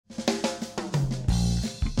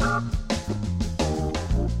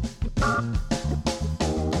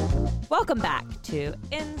Welcome back to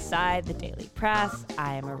Inside the Daily Press.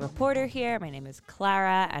 I am a reporter here. My name is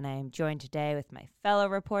Clara, and I am joined today with my fellow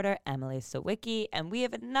reporter, Emily Sawicki, and we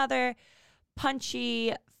have another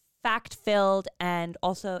punchy, fact-filled, and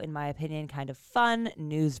also, in my opinion, kind of fun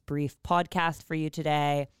news brief podcast for you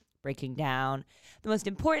today, breaking down the most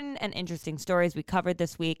important and interesting stories we covered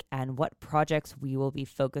this week and what projects we will be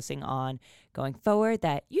focusing on going forward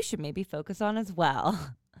that you should maybe focus on as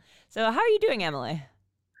well. So how are you doing, Emily?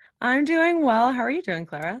 I'm doing well. How are you doing,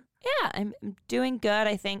 Clara? Yeah, I'm doing good.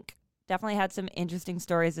 I think definitely had some interesting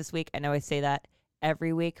stories this week. I know I say that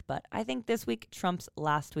every week, but I think this week trumps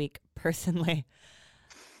last week personally.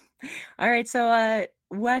 All right. So,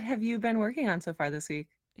 what have you been working on so far this week?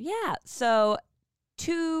 Yeah, so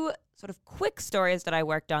two sort of quick stories that I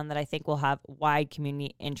worked on that I think will have wide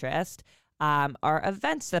community interest are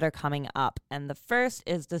events that are coming up. And the first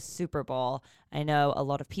is the Super Bowl. I know a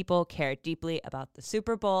lot of people care deeply about the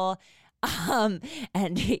Super Bowl. And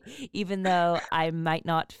even though I might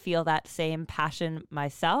not feel that same passion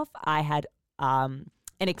myself, I had an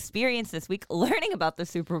experience this week learning about the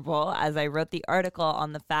Super Bowl as I wrote the article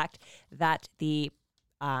on the fact that the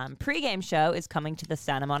pregame show is coming to the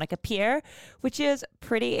Santa Monica Pier, which is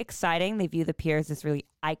pretty exciting. They view the pier as this really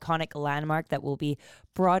iconic landmark that will be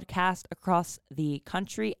broadcast across the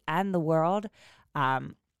country and the world.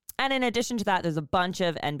 And in addition to that, there's a bunch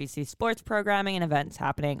of NBC sports programming and events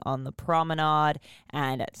happening on the promenade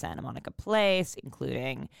and at Santa Monica Place,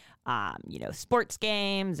 including, sports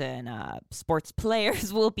games and sports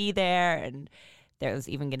players will be there. And there's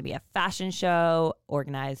even going to be a fashion show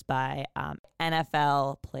organized by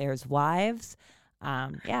NFL players' wives.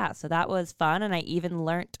 So that was fun. And I even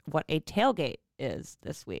learned what a tailgate is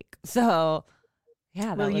this week. So,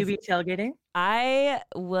 yeah, Will you be tailgating? I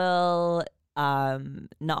will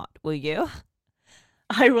not. Will you?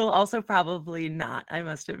 I will also probably not, I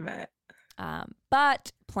must admit.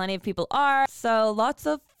 But plenty of people are. So lots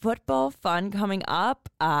of football fun coming up.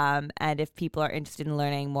 And if people are interested in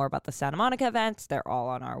learning more about the Santa Monica events, they're all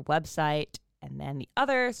on our website. And then the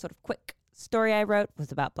other sort of quick story I wrote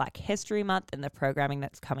was about Black History Month and the programming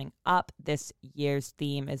that's coming up. This year's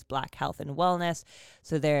theme is Black Health and Wellness.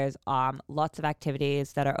 So there's lots of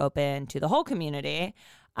activities that are open to the whole community.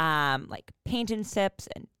 Like paint and sips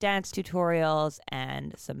and dance tutorials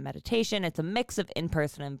and some meditation. It's a mix of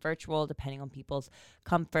in-person and virtual depending on people's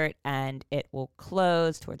comfort, and it will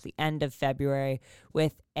close towards the end of February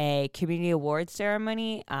with a community awards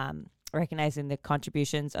ceremony recognizing the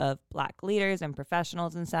contributions of Black leaders and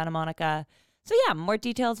professionals in Santa Monica. So yeah, more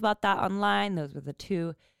details about that online. Those were the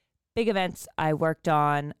two big events I worked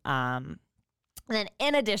on. And then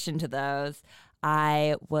in addition to those,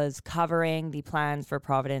 I was covering the plans for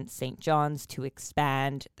Providence St. John's to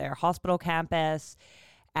expand their hospital campus.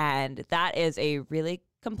 And that is a really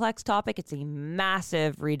complex topic. It's a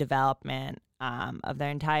massive redevelopment of their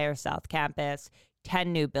entire South Campus,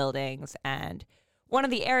 10 new buildings. And one of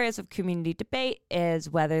the areas of community debate is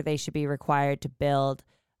whether they should be required to build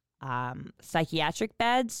psychiatric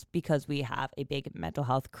beds because we have a big mental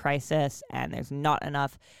health crisis and there's not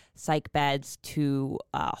enough psych beds to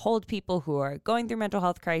hold people who are going through mental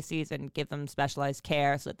health crises and give them specialized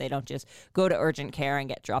care so that they don't just go to urgent care and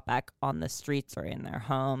get dropped back on the streets or in their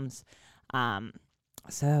homes.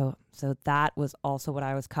 So that was also what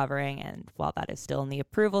I was covering. And while that is still in the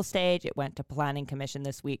approval stage, it went to Planning Commission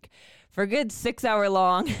this week for a good 6-hour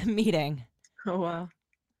long meeting. Oh, wow.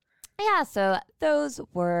 Yeah, so those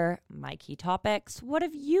were my key topics. What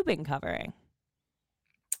have you been covering?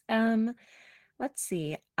 Let's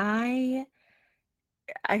see. I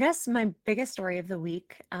guess my biggest story of the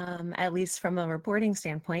week, at least from a reporting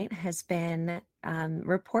standpoint, has been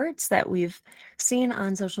reports that we've seen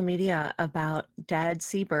on social media about dead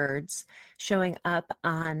seabirds showing up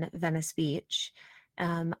on Venice Beach.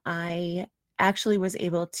 I actually was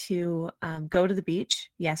able to go to the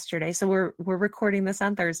beach yesterday. So we're recording this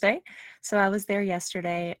on Thursday. So I was there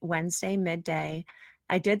yesterday, Wednesday, midday.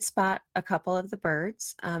 I did spot a couple of the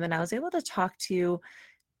birds, and I was able to talk to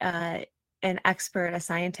an expert, a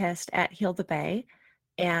scientist at Heal the Bay,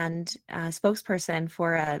 and a spokesperson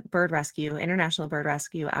for a bird rescue, international bird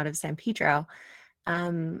rescue out of San Pedro.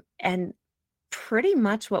 And pretty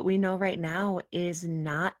much what we know right now is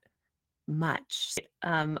not much.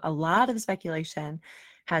 A lot of speculation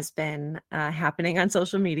has been happening on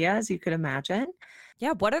social media, as you could imagine.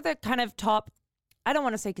 Yeah, what are the kind of top, I don't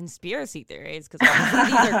want to say conspiracy theories, because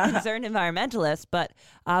obviously these are concerned environmentalists, but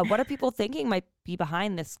what are people thinking might be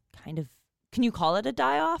behind this kind of, can you call it a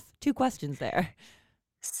die-off? Two questions there.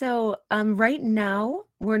 So right now,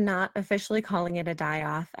 we're not officially calling it a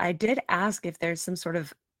die-off. I did ask if there's some sort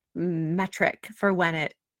of metric for when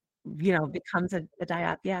it becomes a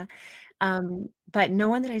die-off. Yeah. But no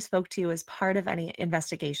one that I spoke to is part of any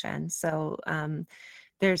investigation. So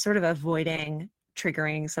they're sort of avoiding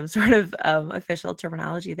triggering some sort of official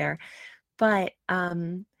terminology there. But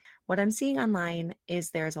what I'm seeing online is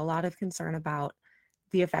there's a lot of concern about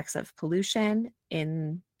the effects of pollution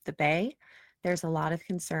in the bay. There's a lot of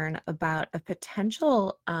concern about a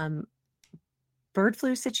potential bird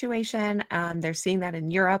flu situation. They're seeing that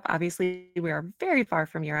in Europe. Obviously, we are very far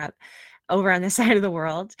from Europe over on this side of the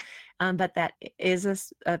world, but that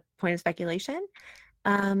is a point of speculation.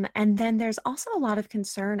 And then there's also a lot of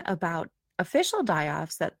concern about official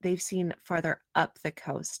die-offs that they've seen farther up the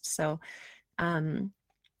coast. So um,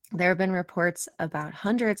 there have been reports about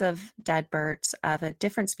hundreds of dead birds of a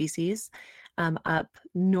different species up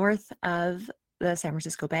north of the San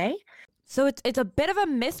Francisco Bay. So it's a bit of a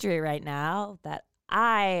mystery right now that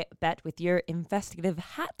I bet with your investigative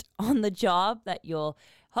hat on the job that you'll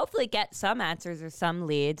hopefully get some answers or some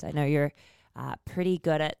leads. I know you're pretty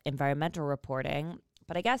good at environmental reporting,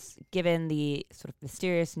 but I guess given the sort of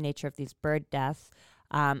mysterious nature of these bird deaths,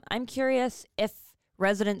 I'm curious if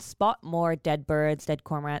residents spot more dead birds, dead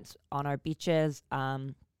cormorants on our beaches.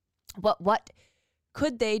 What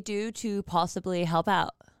could they do to possibly help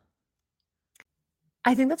out?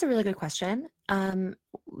 I think that's a really good question.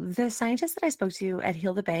 The scientists that I spoke to at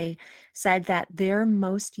Heal the Bay said that the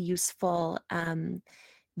most useful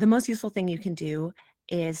thing you can do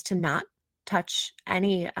is to not touch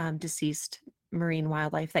any deceased marine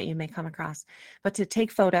wildlife that you may come across, but to take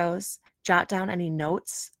photos, jot down any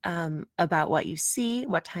notes about what you see,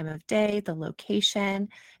 what time of day, the location,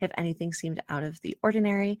 if anything seemed out of the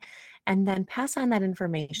ordinary, and then pass on that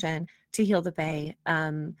information to Heal the Bay.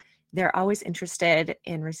 They're always interested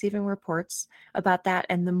in receiving reports about that.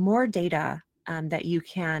 And the more data that you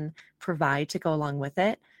can provide to go along with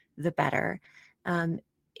it, the better.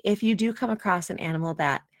 If you do come across an animal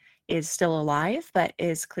that is still alive but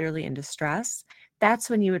is clearly in distress, that's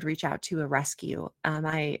when you would reach out to a rescue.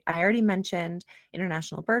 I already mentioned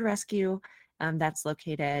International Bird Rescue. That's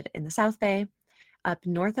located in the South Bay. Up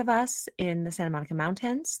north of us in the Santa Monica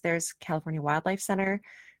Mountains, there's California Wildlife Center,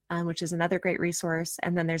 which is another great resource.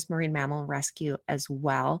 And then there's Marine Mammal Rescue as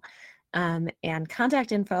well. And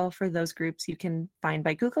contact info for those groups you can find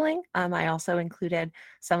by Googling. I also included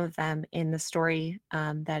some of them in the story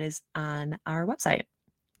that is on our website.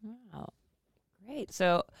 Wow, great.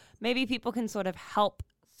 So maybe people can sort of help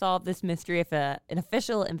solve this mystery if an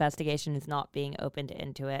official investigation is not being opened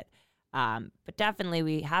into it. But definitely,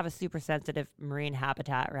 we have a super sensitive marine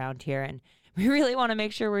habitat around here, and we really want to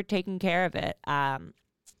make sure we're taking care of it. I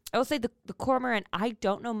will say the cormorant, I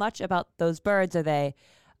don't know much about those birds. Are they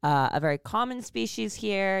a very common species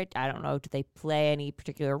here? I don't know. Do they play any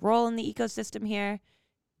particular role in the ecosystem here?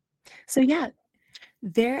 So, yeah,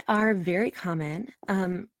 there are very common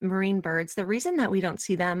marine birds. The reason that we don't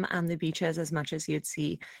see them on the beaches as much as you'd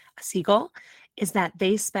see a seagull is that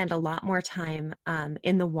they spend a lot more time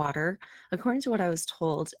in the water, according to what I was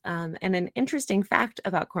told. And an interesting fact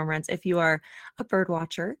about cormorants, if you are a bird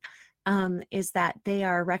watcher, is that they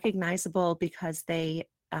are recognizable because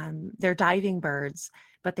they're diving birds,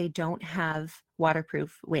 but they don't have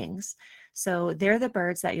waterproof wings. So they're the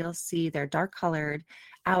birds that you'll see. They're dark colored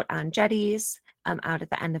out on jetties, out at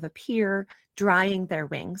the end of a pier, drying their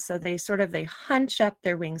wings. So they hunch up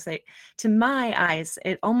their wings. To my eyes,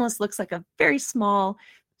 it almost looks like a very small,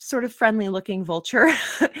 sort of friendly looking vulture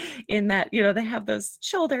in that, they have those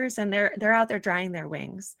shoulders and they're out there drying their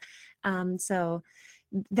wings. So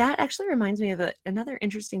that actually reminds me of another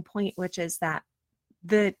interesting point, which is that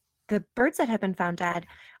the birds that have been found dead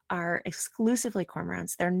are exclusively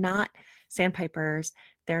cormorants. They're not sandpipers.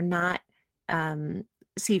 They're not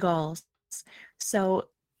seagulls. So,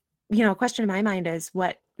 a question in my mind is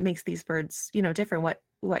what makes these birds, different?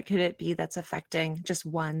 What could it be that's affecting just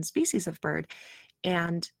one species of bird?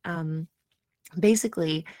 And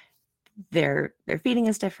basically, their feeding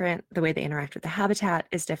is different. The way they interact with the habitat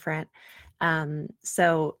is different.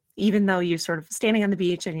 So even though you're sort of standing on the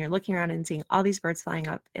beach and you're looking around and seeing all these birds flying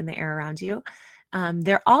up in the air around you,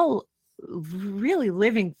 they're all really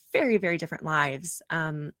living very, very different lives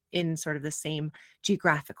in sort of the same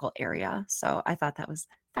geographical area. So I thought that was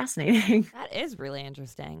fascinating. That is really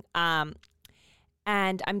interesting.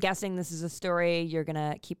 And I'm guessing this is a story you're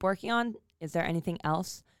gonna keep working on. Is there anything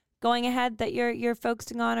else going ahead that you're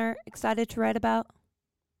focusing on or excited to write about?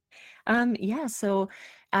 Yeah, so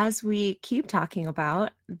as we keep talking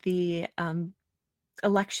about, the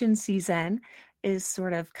election season is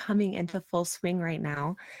sort of coming into full swing right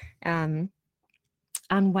now. Um,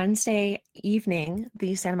 On Wednesday evening,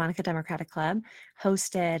 the Santa Monica Democratic Club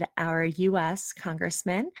hosted our U.S.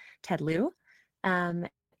 Congressman, Ted Lieu. Um,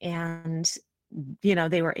 and,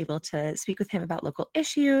 they were able to speak with him about local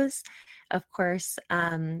issues. Of course,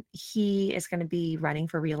 he is going to be running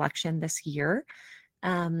for reelection this year.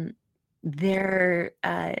 Um, there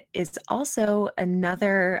is also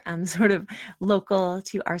another sort of local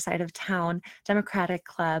to our side of town Democratic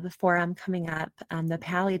Club forum coming up. The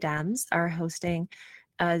Pally Dems are hosting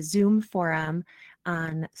a Zoom forum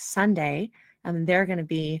on Sunday. They're going to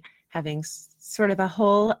be having sort of a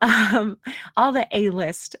whole, all the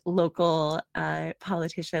A-list local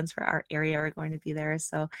politicians for our area are going to be there.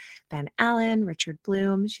 So Ben Allen, Richard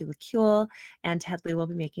Bloom, Sheila Kuehl, and Ted Lieu will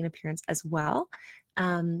be making an appearance as well.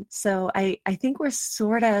 So I think we're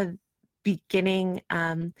sort of beginning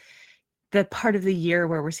the part of the year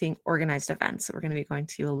where we're seeing organized events. So we're going to be going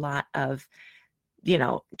to a lot of,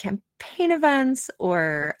 campaign events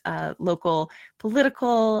or local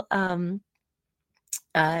political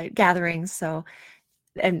gatherings. So,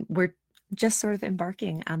 and we're just sort of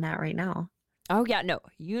embarking on that right now. Oh, yeah.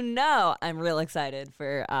 No, I'm real excited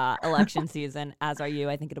for election season, as are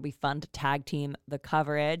you. I think it'll be fun to tag team the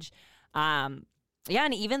coverage. Yeah,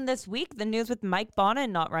 and even this week, the news with Mike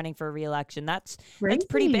Bonin not running for re-election, that's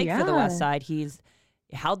pretty big for the West Side. He's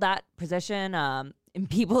held that position in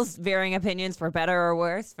people's varying opinions, for better or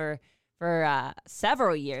worse, for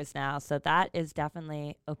several years now. So that is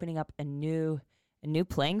definitely opening up a new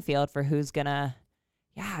playing field for who's gonna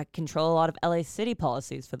control a lot of LA city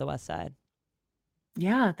policies for the West Side.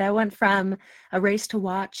 Yeah, that went from a race to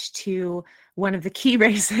watch to one of the key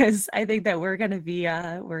races. I think that we're gonna be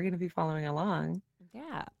following along.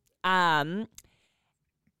 Yeah. And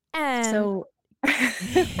so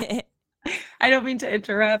I don't mean to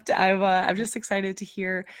interrupt. I'm just excited to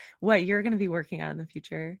hear what you're going to be working on in the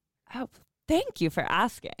future. Oh, thank you for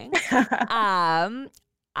asking.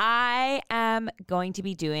 I am going to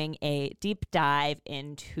be doing a deep dive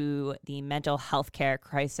into the mental health care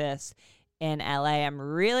crisis in LA. I'm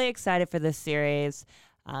really excited for this series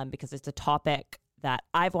because it's a topic that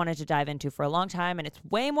I've wanted to dive into for a long time, and it's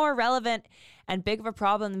way more relevant and big of a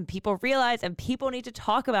problem than people realize, and people need to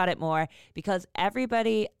talk about it more because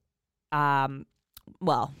everybody,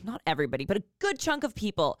 well, not everybody, but a good chunk of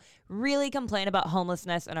people really complain about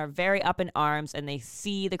homelessness and are very up in arms, and they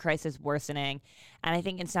see the crisis worsening. And I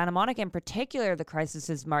think in Santa Monica in particular, the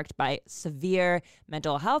crisis is marked by severe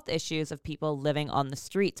mental health issues of people living on the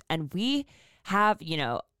streets. And we have,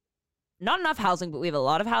 not enough housing, but we have a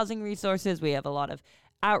lot of housing resources. We have a lot of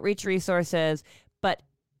outreach resources. But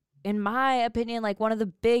in my opinion, like one of the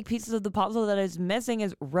big pieces of the puzzle that is missing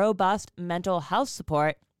is robust mental health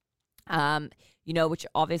support, which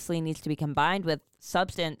obviously needs to be combined with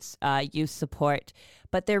substance use support.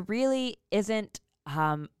 But there really isn't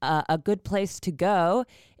a good place to go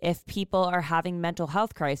if people are having mental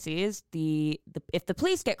health crises. If the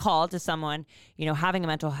police get called to someone, having a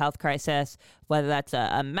mental health crisis, whether that's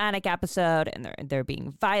a manic episode and they're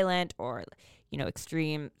being violent, or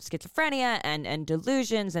extreme schizophrenia and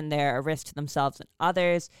delusions, and they're a risk to themselves and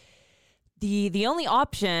others, the only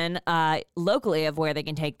option locally of where they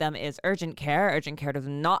can take them is urgent care. Urgent care does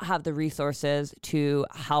not have the resources to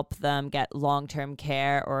help them get long-term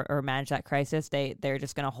care or manage that crisis. They're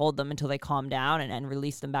just going to hold them until they calm down and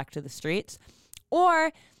release them back to the streets.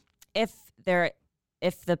 Or if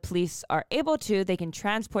the police are able to, they can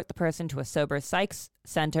transport the person to a sober psych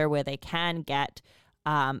center where they can get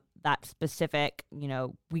that specific,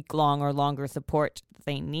 week-long or longer support that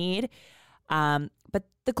they need. But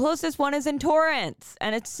the closest one is in Torrance,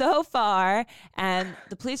 and it's so far, and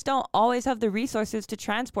the police don't always have the resources to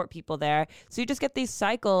transport people there. So you just get these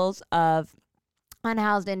cycles of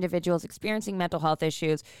unhoused individuals experiencing mental health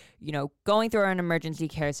issues, going through an emergency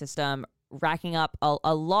care system, racking up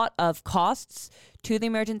a lot of costs to the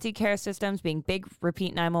emergency care systems, being big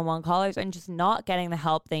repeat 911 callers, and just not getting the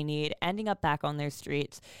help they need, ending up back on their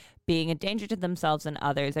streets, being a danger to themselves and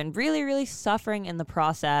others, and really, really suffering in the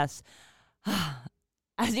process.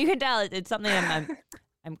 As you can tell, it's something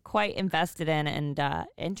I'm quite invested in and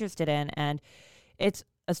interested in, and it's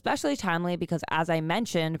especially timely because, as I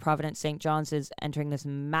mentioned, Providence St. John's is entering this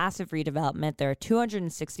massive redevelopment. There are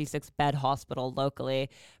 266 bed hospital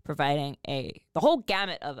locally, providing the whole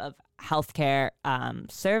gamut of healthcare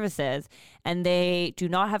services, and they do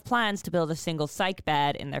not have plans to build a single psych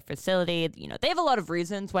bed in their facility. They have a lot of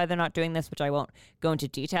reasons why they're not doing this, which I won't go into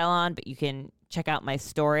detail on, but you can check out my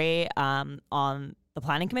story on the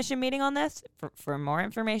Planning Commission meeting on this for more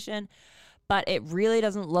information. but it really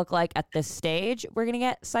doesn't look like at this stage we're going to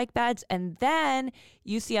get psych beds. And then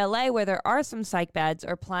UCLA, where there are some psych beds,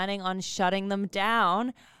 are planning on shutting them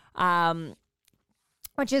down,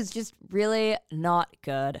 which is just really not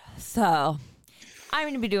good. So I'm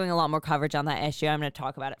going to be doing a lot more coverage on that issue. I'm going to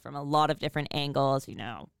talk about it from a lot of different angles,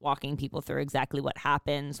 walking people through exactly what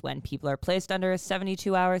happens when people are placed under a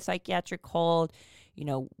 72-hour psychiatric hold,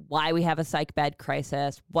 why we have a psych bed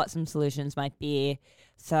crisis, what some solutions might be.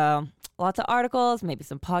 So lots of articles, maybe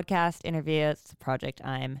some podcast interviews. It's a project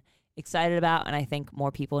I'm excited about, and I think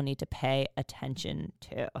more people need to pay attention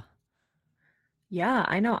to. Yeah,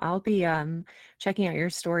 I know. I'll be checking out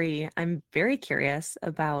your story. I'm very curious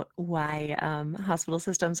about why hospital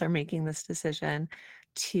systems are making this decision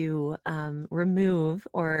to remove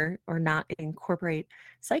or not incorporate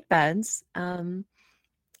psych beds.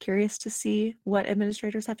 Curious to see what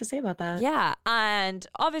administrators have to say about that. Yeah, and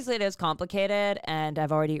obviously it is complicated, and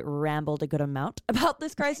I've already rambled a good amount about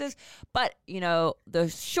this crisis. But, the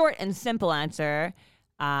short and simple answer,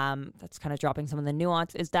 that's kind of dropping some of the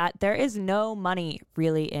nuance, is that there is no money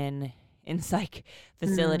really in psych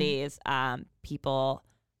facilities. A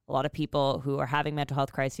lot of people who are having mental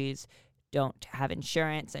health crises don't have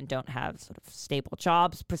insurance and don't have sort of stable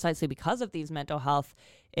jobs precisely because of these mental health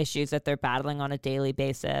issues that they're battling on a daily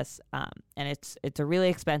basis. And it's a really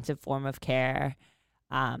expensive form of care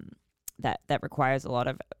that requires a lot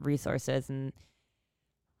of resources. And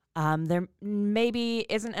there maybe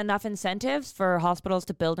isn't enough incentives for hospitals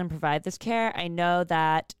to build and provide this care. I know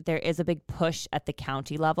that there is a big push at the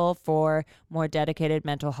county level for more dedicated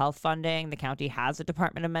mental health funding. The county has a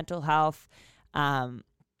Department of Mental Health.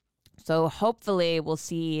 So hopefully we'll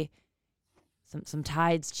see some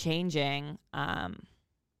tides changing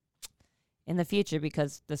in the future,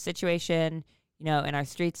 because the situation, in our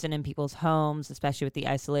streets and in people's homes, especially with the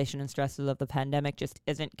isolation and stresses of the pandemic, just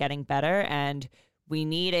isn't getting better. And we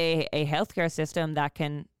need a healthcare system that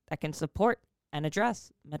can support and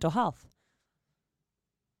address mental health.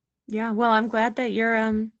 Yeah, well, I'm glad that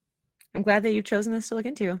you've chosen this to look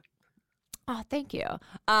into. Oh, thank you.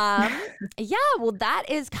 Yeah, well, that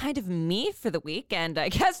is kind of me for the week, and I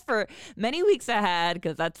guess for many weeks ahead,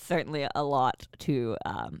 because that's certainly a lot to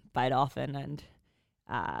bite off and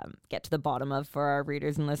get to the bottom of for our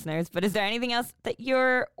readers and listeners. But is there anything else that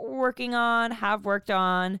you're working on, have worked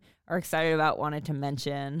on, or excited about, wanted to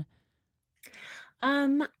mention?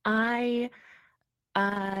 I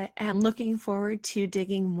am looking forward to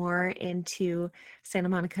digging more into Santa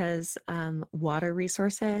Monica's water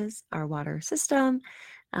resources, our water system,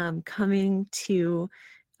 coming to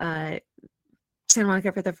Santa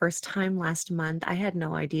Monica for the first time last month. I had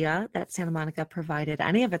no idea that Santa Monica provided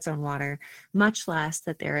any of its own water, much less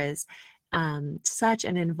that there is such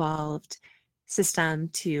an involved system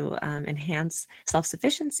to enhance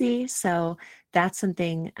self-sufficiency. So that's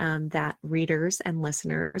something that readers and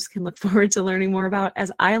listeners can look forward to learning more about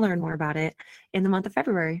as I learn more about it in the month of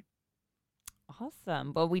February.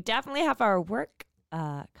 Awesome. Well, we definitely have our work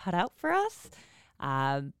cut out for us,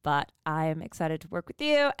 but I'm excited to work with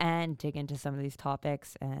you and dig into some of these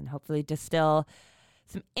topics and hopefully distill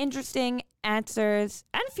some interesting answers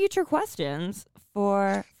and future questions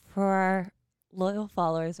for loyal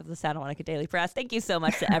followers of the Santa Monica Daily Press. Thank you so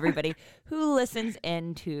much to everybody who listens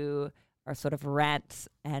in to our sort of rants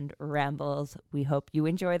and rambles. We hope you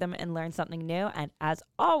enjoy them and learn something new. And as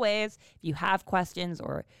always, if you have questions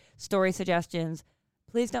or story suggestions,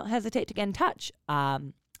 please don't hesitate to get in touch.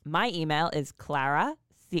 My email is Clara,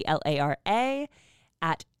 CLARA,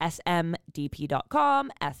 at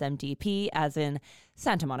smdp.com, SMDP as in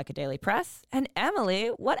Santa Monica Daily Press. And Emily,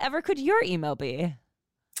 whatever could your email be?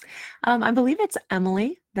 I believe it's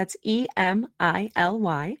Emily, that's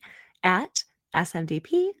EMILY, at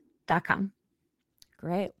smdp.com.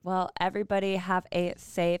 Great. Well, everybody have a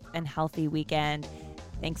safe and healthy weekend.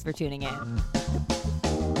 Thanks for tuning in.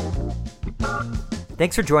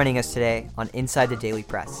 Thanks for joining us today on Inside the Daily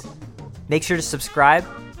Press. Make sure to subscribe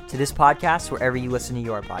to this podcast wherever you listen to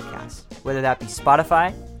your podcasts, whether that be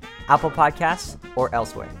Spotify, Apple Podcasts, or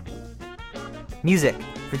elsewhere. Music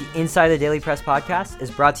for the Inside the Daily Press podcast is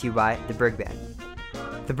brought to you by The Brig Band.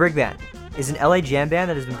 The Brig Band is an LA jam band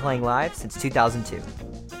that has been playing live since 2002.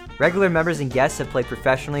 Regular members and guests have played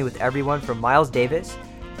professionally with everyone from Miles Davis,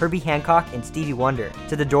 Herbie Hancock, and Stevie Wonder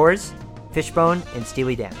to The Doors, Fishbone, and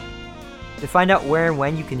Steely Dan. To find out where and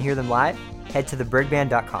when you can hear them live, head to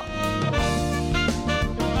thebrigband.com.